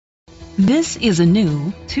This is a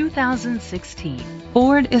new 2016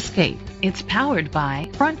 Ford Escape. It's powered by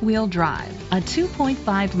front-wheel drive, a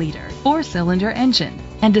 2.5-liter four-cylinder engine,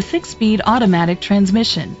 and a 6-speed automatic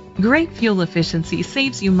transmission. Great fuel efficiency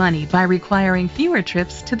saves you money by requiring fewer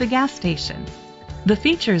trips to the gas station. The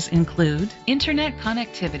features include internet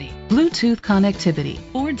connectivity, Bluetooth connectivity,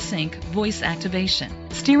 Ford Sync voice activation,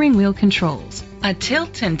 steering wheel controls, a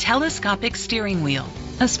tilt and telescopic steering wheel,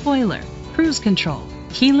 a spoiler, cruise control,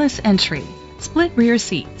 keyless entry, split rear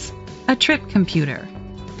seats, a trip computer.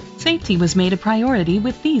 Safety was made a priority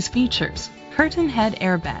with these features: curtain head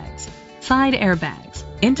airbags, side airbags,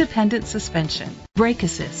 independent suspension, brake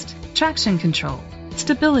assist, traction control,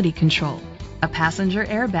 stability control, a passenger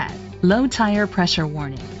airbag, low tire pressure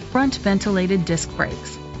warning, front ventilated disc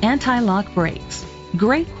brakes, anti-lock brakes.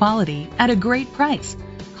 Great quality at a great price.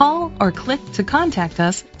 Call or click to contact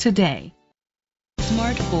us today.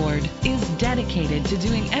 Smart Ford is dedicated to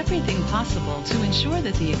doing everything possible to ensure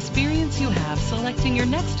that the experience you have selecting your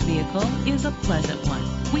next vehicle is a pleasant one.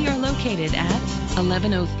 We are located at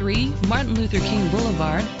 1103 Martin Luther King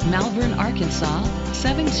Boulevard, Malvern, Arkansas,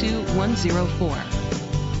 72104.